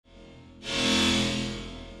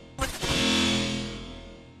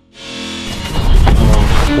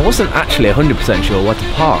I wasn't actually 100% sure where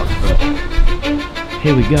to park, but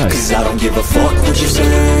here we go. Cause I don't give a fuck what you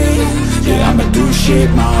say. Yeah, I'ma do shit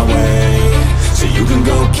my way. So you can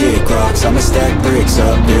go kick rocks, I'ma stack bricks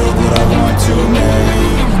up, build what I want to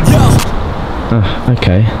make.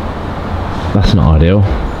 Okay, that's not ideal.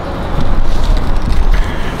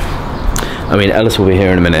 I mean, Ellis will be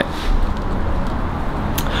here in a minute.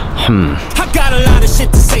 I got a lot of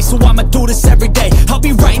shit to say, so I'ma do this every day. I'll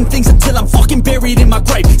be writing things until I'm fucking buried in my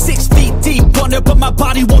grave. 6 feet deep under, but my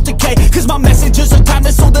body won't decay. Cause my messages are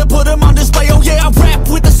timeless, so they'll put them on display. Oh yeah, I rap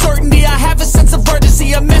with a certainty, I have a sense of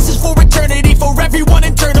urgency. A message for eternity, for everyone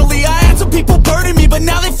internally. I had some people burning me, but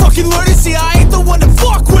now they fucking learn to see I ain't the one to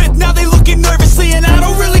fuck with, now they looking nervously. And I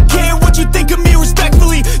don't really care what you think of me,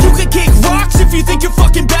 respectfully. You can kick rocks if you think you're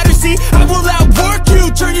fucking better, see. I will outwork you,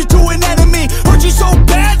 turn you to an enemy. Hurt you so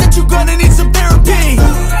bad that you're gonna need some therapy.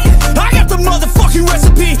 I got the motherfucking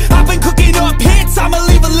recipe. I've been cooking up hits, I'ma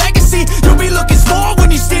leave a legacy. You'll be looking small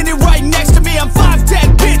when you're standing right next to me. I'm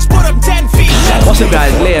 5'10", bitch, but I'm 10 feet. What's up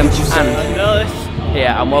guys, Liam and Ellis here,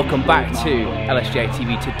 and welcome back to LSJ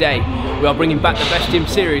TV. Today we are bringing back the best gym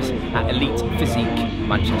series at Elite Physique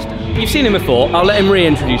Manchester. You've seen him before, I'll let him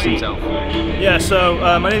reintroduce himself. Yeah, so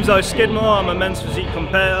my name's Ellis Skidmore, I'm a men's physique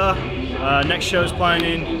competitor. Next show's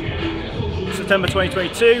planning in September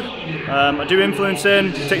 2022. I do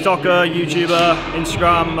influencing, TikToker, YouTuber,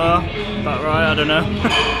 Instagrammer, is that right? I don't know.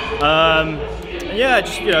 And yeah,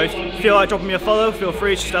 just, you know, if you feel like dropping me a follow, feel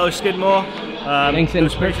free, it's just Ellis Skidmore. Links in the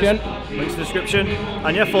description. Links in the description.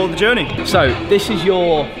 And yeah, follow the journey. So, this is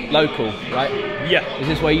your local, right? Yeah. Is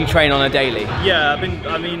this where you train on a daily? Yeah,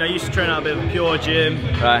 I used to train out a bit of a pure gym.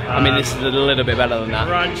 Right, I mean, this is a little bit better than that.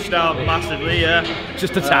 Branched out massively, yeah.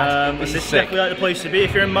 Just a tad. This is definitely like the place to be.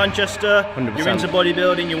 If you're in Manchester, 100%. You're into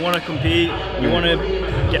bodybuilding, you want to compete, you want to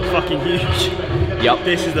get fucking huge. Yep.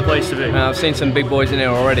 This is the place to be. I've seen some big boys in here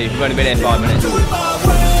already. We've only been here 5 minutes.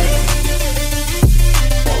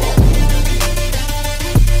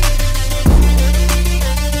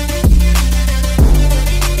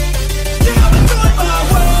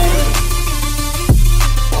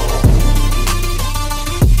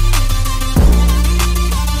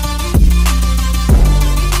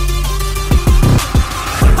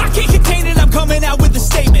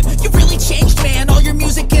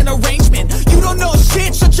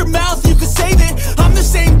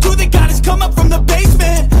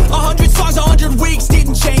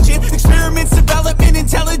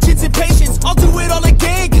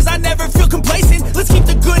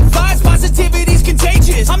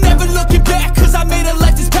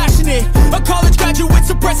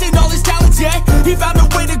 He found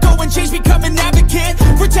a way to go and change, become an advocate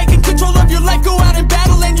for taking control of your life. Go out and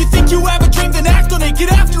battle, and you think you have a dream, then act on it.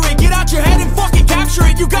 Get after it, get out your head and fucking capture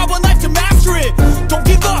it. You got one life to master it. Don't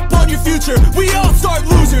give up on your future, we all start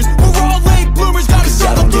losers. We're all late bloomers, gotta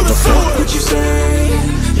struggle through the sewer. What you say?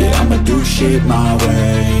 Yeah, I'ma do shit my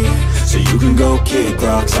way. So you can go kick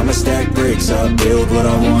rocks, I'ma stack bricks up, build what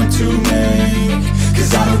I want to make.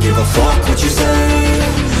 Cause I don't give a fuck what you say.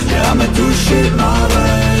 Yeah, I'ma do shit my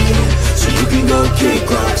way. So you can go kick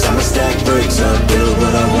rocks, I'ma stack bricks up, build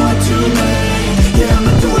what I want to make. Yeah,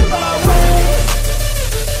 I'ma do it my way.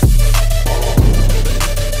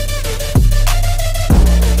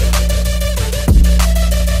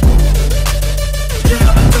 Yeah,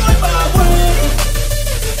 I'ma do it my way.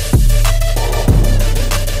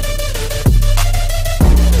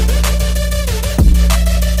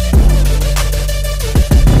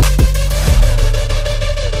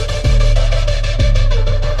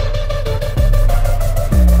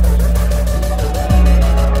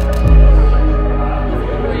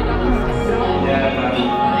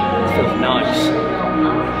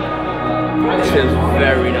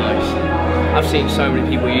 Very nice. I've seen so many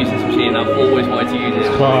people use this machine and I've always wanted to use it.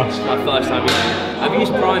 It's class. My first time using it. I've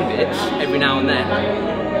used prime bits every now and then,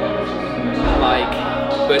 like,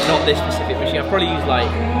 but not this specific machine. I've probably used like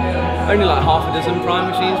only like half a dozen prime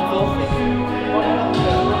machines before.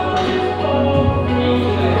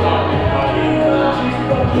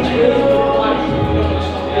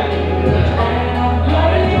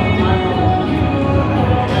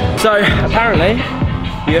 So apparently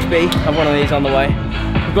USB, have one of these on the way.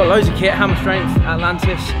 We've got loads of kit, Hammer Strength,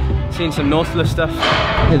 Atlantis, seen some Nautilus stuff.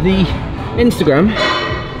 The Instagram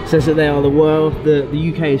says that they are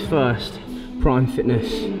the UK's first prime fitness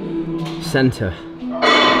centre.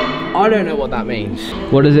 I don't know what that means.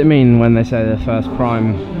 What does it mean when they say the first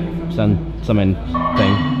prime something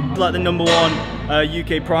thing? Like the #1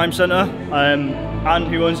 UK prime centre, and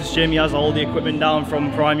who owns this gym, he has all the equipment down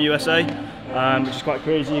from Prime USA, which is quite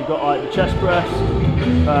crazy. You've got like the chest press,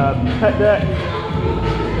 pec deck,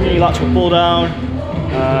 unilateral pull down,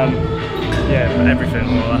 Yeah, everything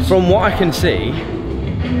more or less. From what I can see,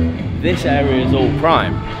 this area is all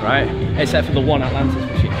prime, right? Except for the one Atlantis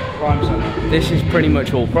machine. Prime center. This is pretty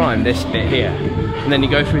much all prime, this bit here. And then you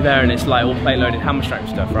go through there and it's like all plate loaded hammer strength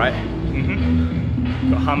stuff, right?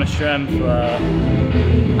 Got hammer strength,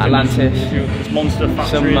 Atlantis. There's monster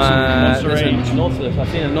factories, monster range. Nautilus. I've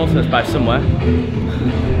seen a Nautilus badge somewhere.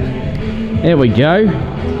 Here we go.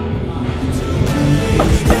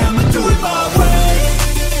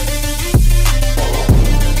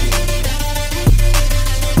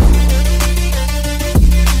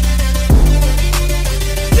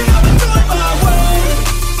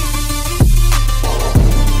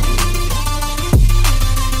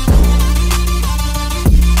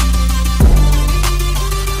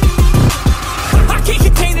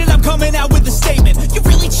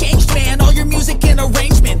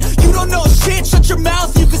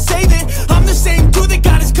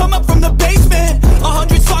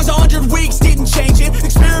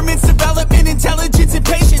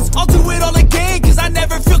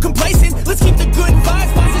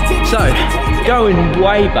 Going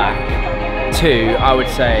way back to, I'd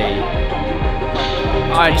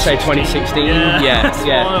say 2016.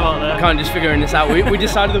 Yeah. Kind of just figuring this out. We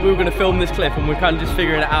decided that we were going to film this clip, and we're kind of just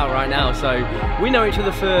figuring it out right now. So we know each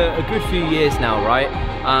other for a good few years now, right?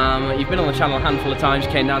 You've been on the channel a handful of times,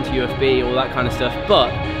 came down to UFB, all that kind of stuff.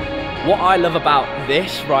 But what I love about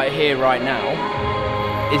this right here, right now,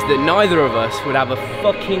 is that neither of us would have a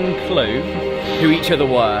fucking clue who each other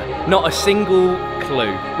were. Not a single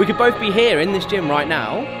clue. We could both be here in this gym right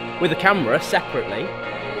now with a camera separately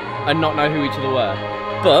and not know who each other were.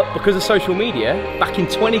 But because of social media, back in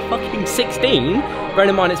 2016, bearing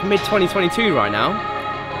in mind it's mid-2022 right now,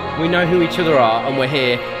 we know who each other are and we're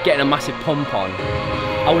here getting a massive pump on.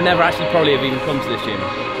 I would never actually probably have even come to this gym.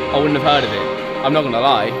 I wouldn't have heard of it. I'm not gonna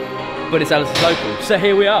lie, but it's Ellis local. So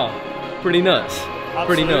here we are. Pretty nuts. Absolutely.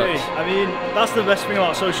 Pretty nuts. I mean, that's the best thing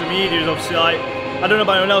about social media is obviously, like, I don't know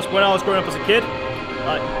about anyone else, but when I was growing up as a kid,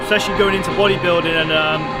 like, especially going into bodybuilding and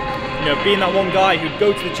you know, being that one guy who'd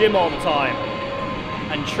go to the gym all the time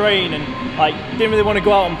and train and like didn't really want to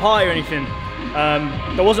go out and party or anything.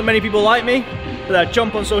 There wasn't many people like me, but I'd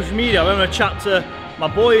jump on social media. I remember chat to my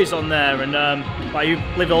boys on there, and like, who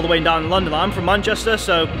lived all the way down in London. Like, I'm from Manchester,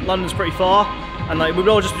 so London's pretty far, and like we would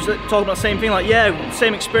all just be talking about the same thing. Like, yeah,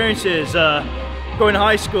 same experiences. Going to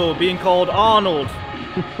high school, being called Arnold.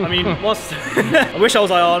 I mean, I wish I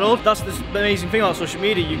was like Arnold. That's the amazing thing about social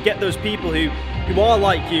media. You get those people who are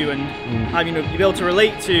like you and you know, you'll be able to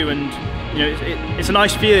relate to, and you know, it's a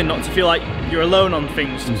nice feeling not to feel like you're alone on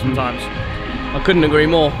things sometimes. I couldn't agree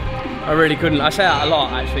more. I really couldn't. I say that a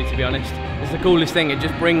lot, actually, to be honest. It's the coolest thing. It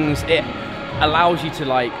just allows you to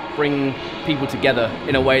like bring people together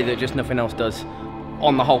in a way that just nothing else does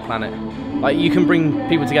on the whole planet. Like, you can bring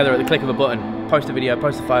people together at the click of a button, post a video,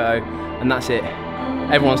 post a photo, and that's it.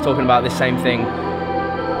 Everyone's talking about this same thing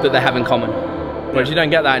that they have in common. Whereas you don't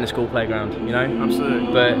get that in a school playground, you know?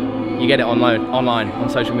 Absolutely. But you get it online, on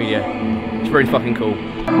social media. It's pretty fucking cool.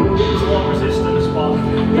 It's a lot of resistance, but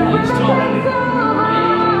yeah, it's totally.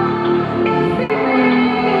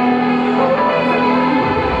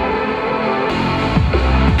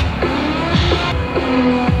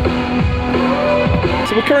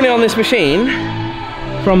 So we're currently on this machine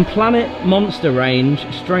from Planet Monster Range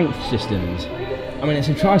Strength Systems. I mean, it's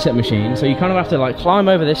a tricep machine, so you kind of have to like climb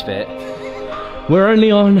over this bit. We're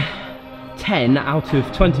only on 10 out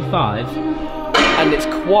of 25, and it's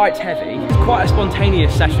quite heavy. It's quite a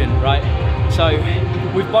spontaneous session, right? So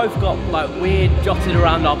we've both got like weird jotted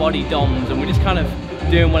around our body DOMs, and we're just kind of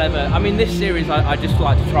doing whatever. I mean, this series, I just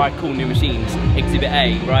like to try cool new machines, Exhibit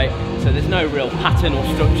A, right? So there's no real pattern or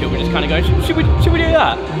structure. We're just kind of going, should we do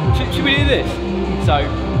that? Should we do this? So,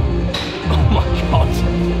 oh my God.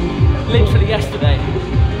 Literally yesterday,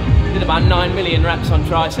 did about 9 million reps on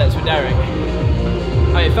triceps with Derek. I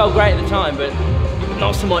mean, it felt great at the time, but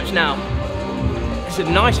not so much now. It's a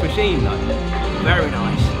nice machine though, very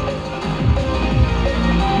nice.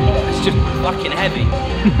 It's just fucking heavy.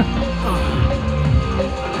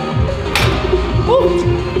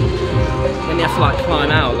 Then you have to like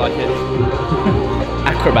climb out like an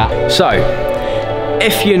acrobat. So,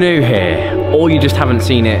 if you're new here, or you just haven't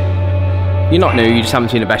seen it, you're not new, you just haven't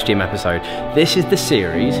seen a Best Gym episode. This is the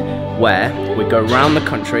series where we go around the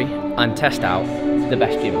country and test out the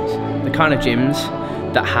best gyms. The kind of gyms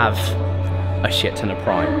that have a shit ton of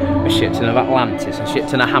prime, a shit ton of Atlantis, a shit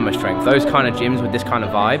ton of hammer strength, those kind of gyms with this kind of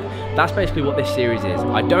vibe. That's basically what this series is.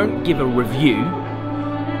 I don't give a review,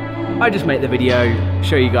 I just make the video,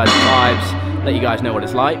 show you guys the vibes, let you guys know what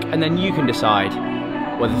it's like, and then you can decide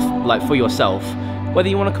whether, like for yourself, whether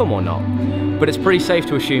you want to come or not. But it's pretty safe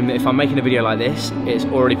to assume that if I'm making a video like this, it's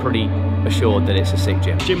already pretty assured that it's a sick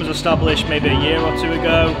gym. The gym was established maybe a year or two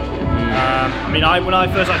ago. I mean, when I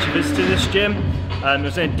first actually visited this gym, it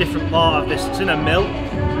was in a different part of this, it's in a mill,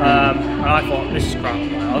 and I thought, this is crap,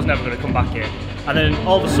 I was never going to come back here. And then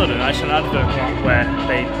all of a sudden, I saw an advert come up where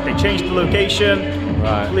they changed the location,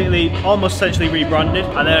 completely, almost essentially rebranded,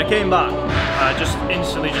 and then I came back, and I just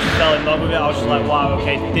instantly just fell in love with it. I was just like, wow,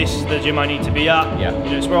 okay, this is the gym I need to be at. Yeah.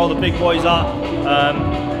 You know, it's where all the big boys are.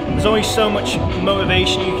 There's only so much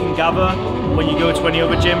motivation you can gather when you go to any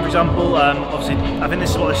other gym, for example. Obviously, I think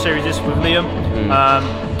this is what the series is with Liam.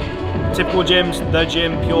 Typical gyms, the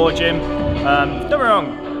gym, pure gym. Don't get me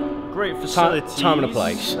wrong, great facilities. Time and a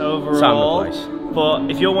place. Overall. Time and a place.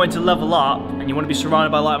 But if you're wanting to level up and you want to be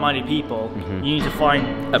surrounded by like-minded people, you need to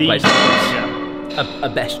find a place. Yeah. A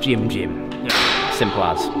best gym. Yeah. Simple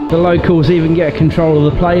as. The locals even get control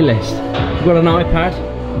of the playlist. We've got an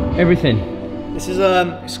iPad, everything. This is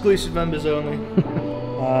exclusive members only.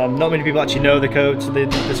 Not many people actually know the code to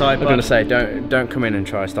this iPad. I'm gonna say, don't come in and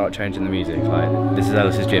try to start changing the music. Like, this is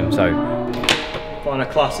Ellis's gym, so. Find a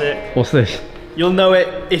classic. What's this? You'll know it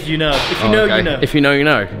if you know. If you know, okay. you know. If you know, you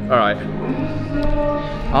know. All right.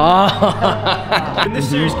 Ah. When this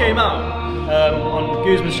series came out on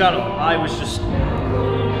Guzman's channel, I was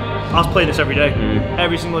playing this every day.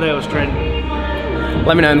 Every single day I was training.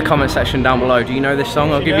 Let me know in the comment section down below. Do you know this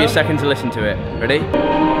song? I'll give you a second to listen to it. Ready?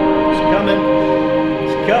 It's coming.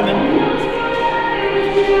 It's coming.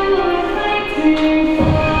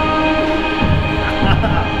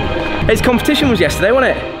 His competition was yesterday,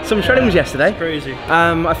 wasn't it? Some shredding was yesterday. That's crazy.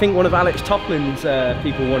 I think one of Alex Toplin's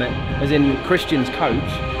people won it, as in Christian's coach.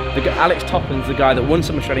 Alex Toplin's the guy that won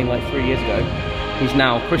summer shredding like 3 years ago. He's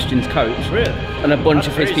now Christian's coach. Really? And a bunch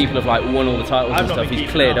of his people have like won all the titles and stuff. He's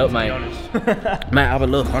cleared up, mate. Mate, have a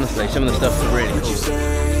look, honestly. Some of the stuff is really cool.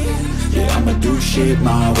 Yeah, I'ma do shit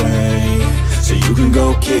my way. So you can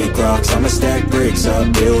go kick rocks, I'ma stack bricks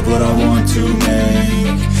up, build what I want to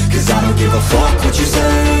make. Cause I don't give a fuck what you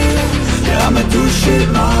say. Yeah, I'ma do shit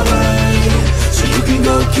my way. So you can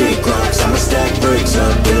go kick rocks, I'ma stack bricks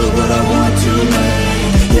up, build what I want to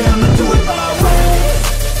make. Yeah, I'ma do it my way.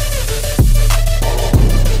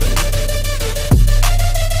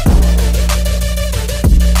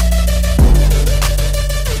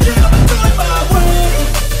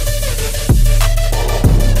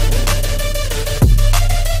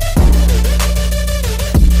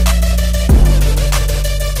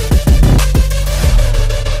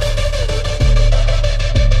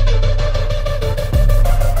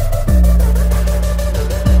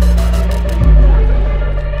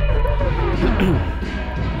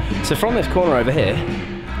 So from this corner over here,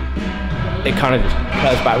 it kind of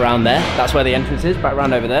curves back around there. That's where the entrance is, back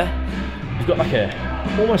around over there. You've got like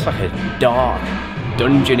almost like a dark,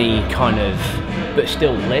 dungeony kind of, but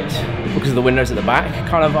still lit because of the windows at the back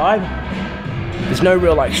kind of vibe. There's no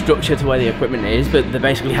real like structure to where the equipment is, but they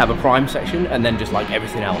basically have a prime section and then just like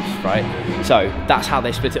everything else, right? So that's how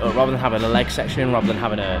they split it up. Rather than having a leg section, rather than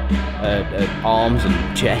having a arms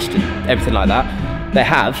and chest and everything like that, they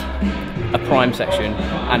have a prime section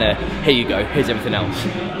and a here you go, here's everything else.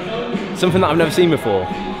 Something that I've never seen before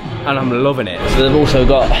and I'm loving it. So they've also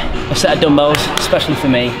got a set of dumbbells, especially for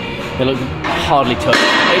me. They look hardly touched.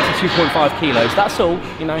 82.5 kilos, that's all,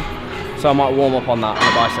 you know. So I might warm up on that on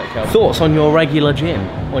the bicep curl. Thoughts on your regular gym,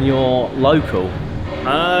 on your local?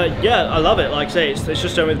 Yeah, I love it. Like I say, it's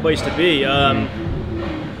just a place to be.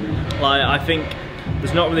 Like I think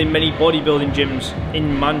there's not really many bodybuilding gyms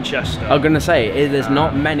in Manchester. I'm gonna say there's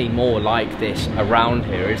not many more like this around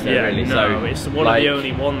here, is there? Yeah, really? No, so it's one like, of the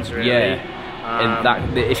only ones, really. Yeah.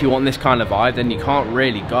 If you want this kind of vibe, then you can't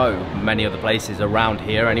really go many other places around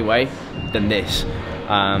here anyway than this.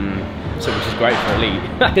 So which is great for Elite.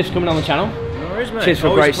 Thanks for coming on the channel. No worries, mate. Cheers for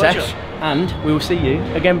a great session, and we will see you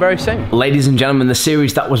again very soon. Ladies and gentlemen, the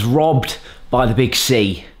series that was robbed by the big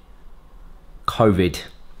C, COVID,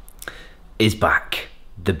 is back.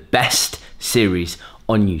 The best series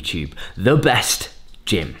on YouTube, the best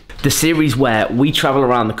gym. The series where we travel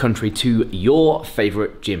around the country to your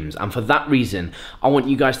favorite gyms. And for that reason, I want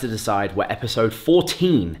you guys to decide where episode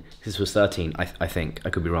 14, this was 13, I think,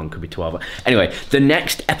 I could be wrong, could be 12. Anyway, the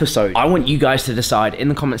next episode, I want you guys to decide in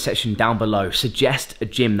the comment section down below, suggest a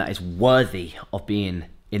gym that is worthy of being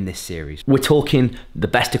in this series. We're talking the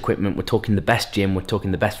best equipment, we're talking the best gym, we're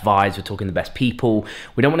talking the best vibes, we're talking the best people.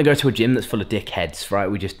 We don't want to go to a gym that's full of dickheads, right?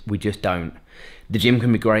 We just don't. The gym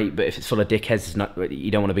can be great, but if it's full of dickheads, it's not,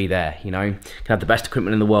 you don't want to be there, you know? You can have the best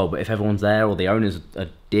equipment in the world, but if everyone's there or the owner's a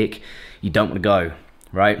dick, you don't want to go,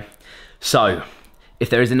 right? So, if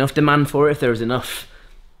there is enough demand for it, if there is enough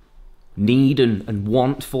need and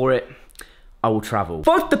want for it, I will travel.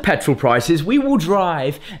 Fuck the petrol prices, we will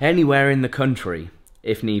drive anywhere in the country,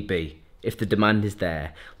 if need be, if the demand is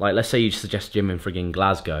there. Like, let's say you suggest a gym in friggin'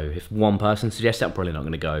 Glasgow. If one person suggests it, I'm probably not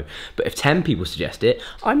gonna go. But if 10 people suggest it,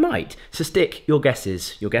 I might. So stick your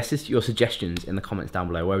guesses, your suggestions in the comments down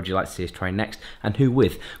below. Where would you like to see us train next, and who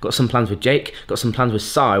with? Got some plans with Jake, got some plans with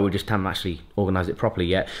Si, we just haven't actually organised it properly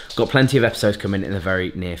yet. Got plenty of episodes coming in the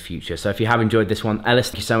very near future. So if you have enjoyed this one, Ellis,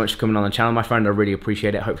 thank you so much for coming on the channel, my friend. I really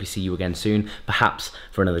appreciate it. Hopefully see you again soon, perhaps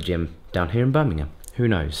for another gym down here in Birmingham. Who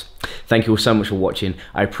knows? Thank you all so much for watching.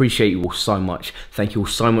 I appreciate you all so much. Thank you all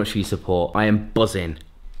so much for your support. I am buzzing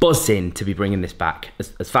to be bringing this back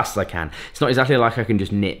as fast as I can. It's not exactly like I can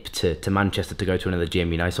just nip to Manchester to go to another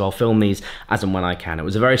gym, you know, so I'll film these as and when I can. It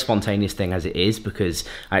was a very spontaneous thing as it is, because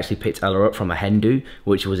I actually picked Ella up from a hen do,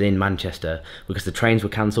 which was in Manchester, because the trains were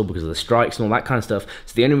cancelled because of the strikes and all that kind of stuff.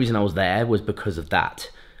 So the only reason I was there was because of that.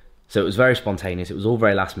 So it was very spontaneous. It was all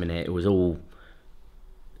very last minute.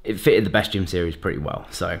 It fitted the best gym series pretty well.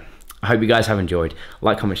 So I hope you guys have enjoyed.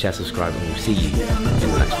 Like, comment, share, subscribe, and we'll see you in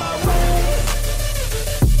the next one.